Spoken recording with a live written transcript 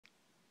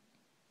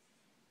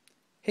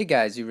Hey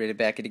guys, you ready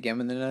back it again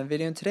with another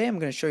video, and today I'm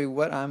going to show you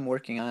what I'm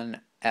working on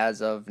as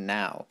of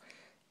now.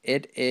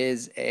 It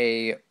is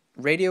a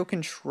radio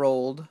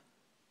controlled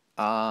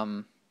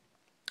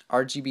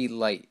RGB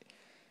light,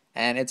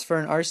 and it's for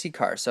an RC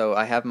car. So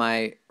I have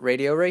my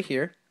radio right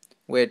here,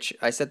 which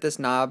I set this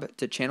knob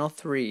to channel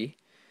 3.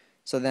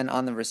 So then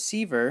on the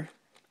receiver,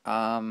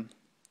 I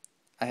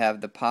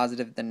have the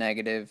positive, the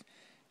negative,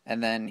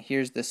 and then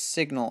here's the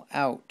signal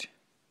out,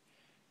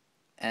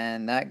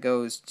 and that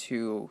goes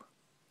to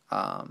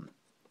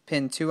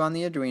pin 2 on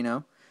the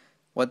Arduino.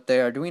 What the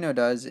Arduino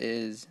does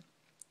is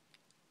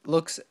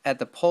looks at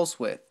the pulse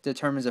width,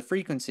 determines a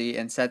frequency,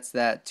 and sets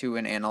that to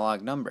an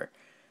analog number.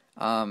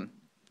 Then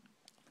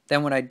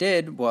what I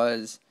did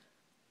was,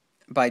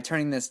 by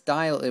turning this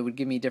dial, it would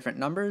give me different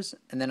numbers,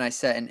 and then I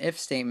set an if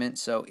statement,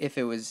 so if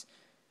it was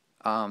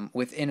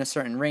within a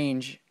certain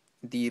range,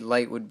 the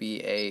light would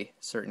be a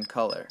certain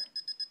color.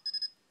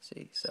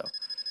 See, so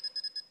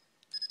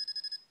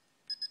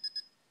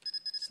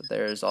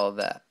there's all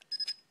that.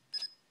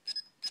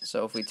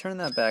 So if we turn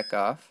that back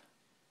off,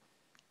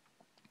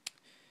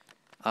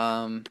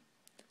 so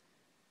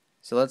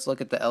let's look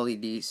at the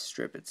LED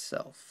strip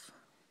itself.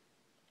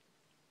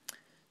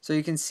 So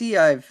you can see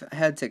I've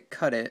had to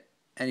cut it,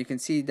 and you can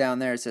see down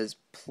there it says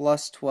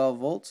plus 12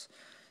 volts.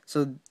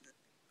 So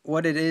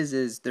what it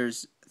is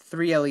there's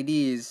 3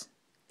 LEDs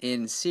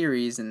in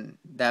series, and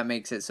that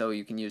makes it so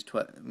you can use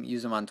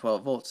them on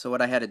 12 volts. So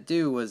what I had to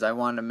do was I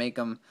wanted to make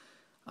them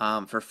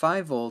for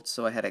 5 volts,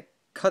 so I had to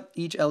cut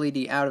each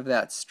LED out of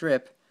that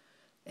strip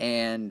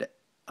and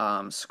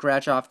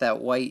scratch off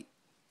that white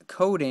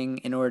coating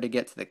in order to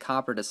get to the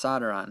copper to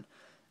solder on.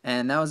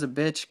 And that was a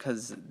bitch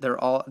because they're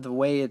all the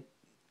way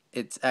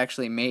it's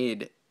actually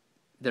made.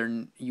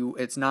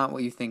 It's not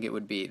what you think it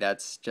would be.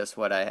 That's just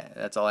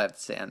that's all I have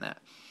to say on that.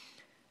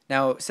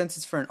 Now, since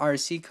it's for an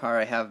RC car,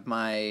 I have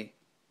my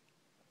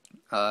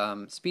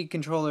speed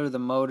controller, the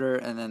motor,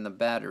 and then the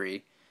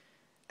battery,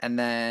 and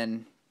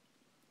then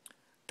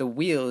the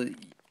wheel.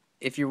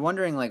 If you're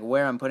wondering like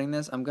where I'm putting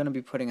this, I'm going to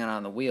be putting it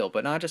on the wheel,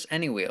 but not just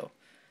any wheel.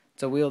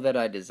 It's a wheel that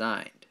I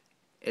designed.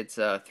 It's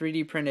a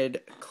 3D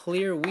printed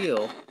clear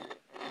wheel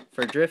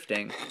for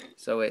drifting,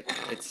 so it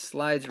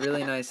slides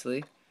really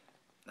nicely.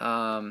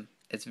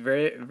 It's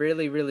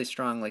really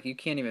strong. Like, you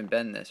can't even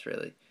bend this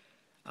really.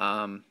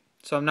 So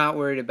I'm not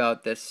worried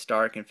about this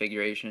star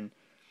configuration.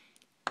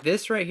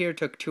 This right here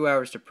took 2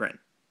 hours to print.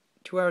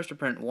 2 hours to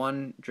print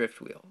one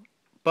drift wheel,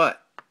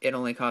 but it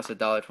only costs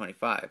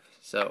 $1.25.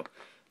 So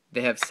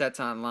they have sets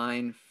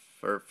online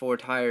for 4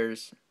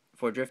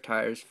 drift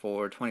tires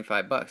for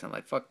 25 bucks. I'm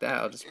like, fuck that,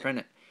 I'll just print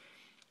it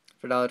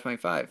for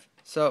 $1.25.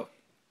 So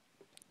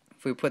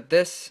if we put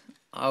this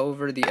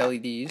over the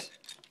LEDs,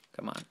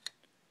 come on,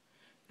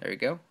 there you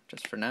go,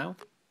 just for now.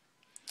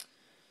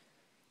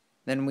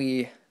 Then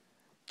we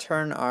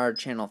turn our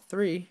channel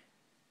 3.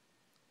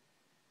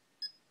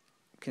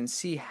 You can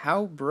see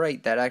how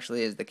bright that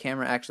actually is. The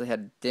camera actually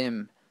had to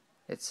dim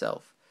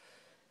itself.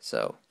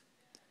 So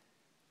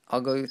I'll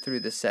go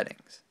through the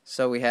settings.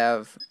 So we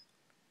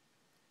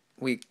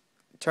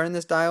turn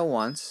this dial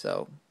once,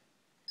 so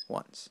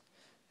once,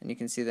 and you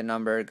can see the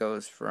number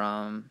goes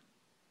from,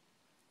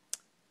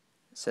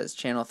 it says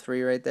channel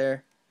 3 right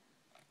there,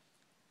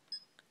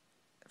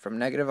 from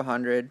negative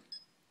 100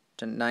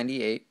 to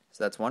 98,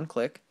 so that's one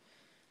click.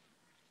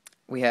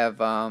 We have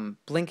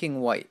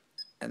blinking white,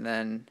 and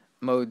then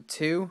mode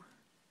 2,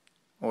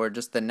 or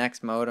just the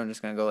next mode, I'm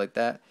just going to go like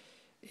that,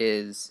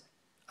 is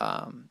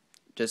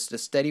just a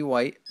steady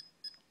white.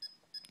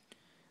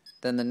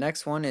 Then the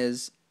next one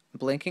is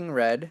blinking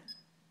red,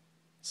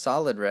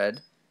 solid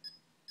red,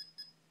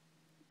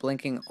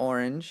 blinking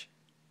orange,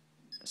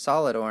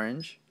 solid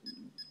orange,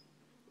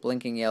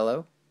 blinking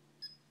yellow,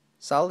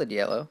 solid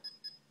yellow,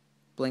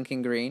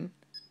 blinking green,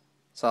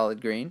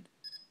 solid green,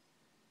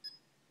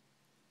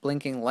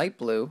 blinking light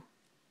blue,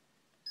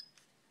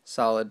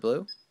 solid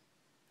blue,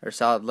 or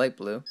solid light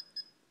blue,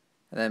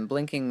 and then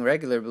blinking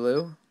regular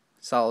blue,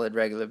 solid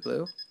regular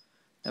blue.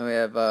 And we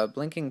have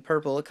blinking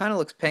purple. It kind of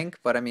looks pink,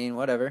 but I mean,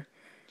 whatever.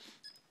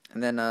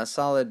 And then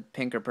solid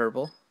pink or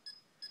purple.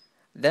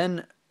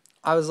 Then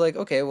I was like,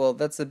 okay, well,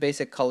 that's the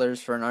basic colors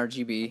for an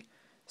RGB,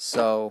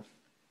 so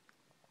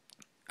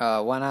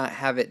why not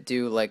have it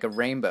do like a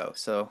rainbow?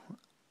 So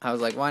I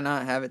was like, why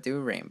not have it do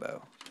a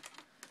rainbow?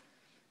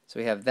 So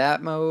we have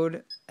that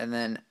mode, and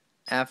then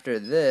after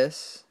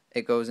this,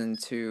 it goes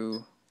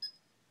into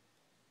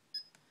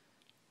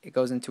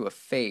a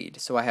fade.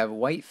 So I have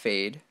white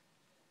fade,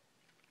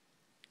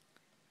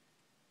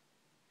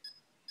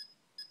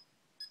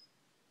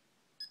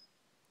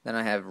 then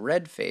I have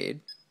red fade,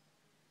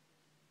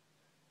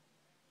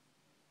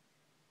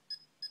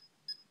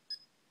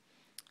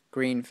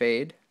 green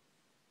fade,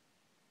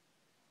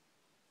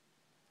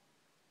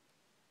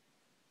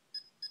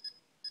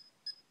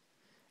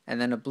 and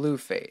then a blue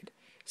fade.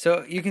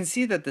 So you can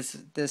see that this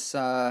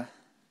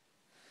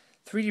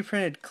 3D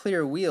printed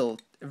clear wheel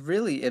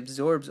really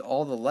absorbs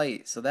all the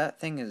light. So that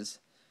thing it's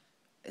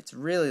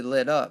really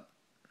lit up.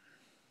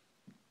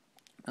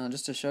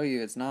 Just to show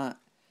you, it's not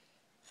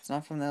It's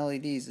not from the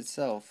LEDs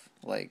itself,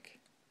 like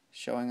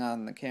showing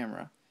on the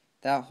camera.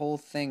 That whole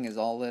thing is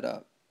all lit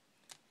up.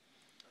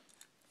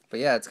 But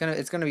yeah, it's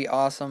gonna be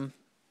awesome.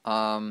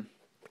 And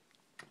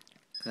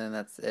then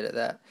that's it at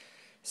that.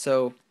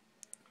 So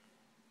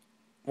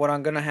what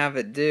I'm gonna have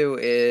it do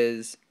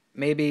is,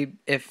 maybe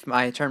if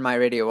I turn my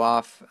radio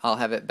off, I'll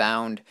have it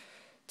bound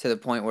to the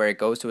point where it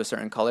goes to a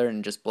certain color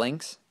and just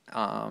blinks.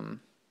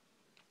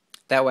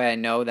 That way I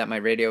know that my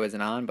radio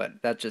isn't on,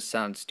 but that just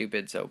sounds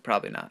stupid, so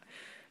probably not.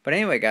 But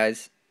anyway,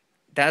 guys,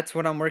 that's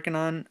what I'm working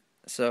on.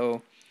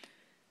 So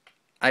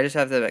I just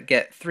have to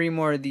get 3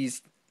 more of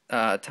these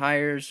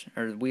tires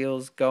or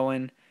wheels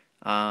going.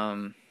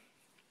 So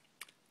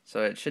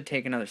it should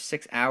take another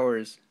 6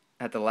 hours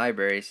at the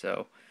library.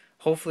 So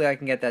hopefully I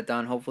can get that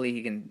done. Hopefully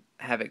he can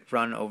have it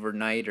run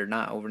overnight, or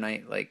not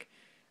overnight. Like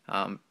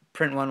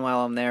print one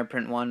while I'm there,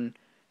 print one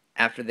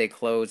after they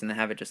close, and then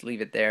have it just leave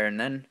it there, and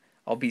then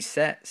I'll be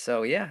set.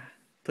 So yeah,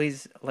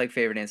 please like,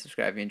 favorite, and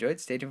subscribe if you enjoyed.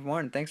 Stay tuned for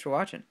more, and thanks for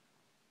watching.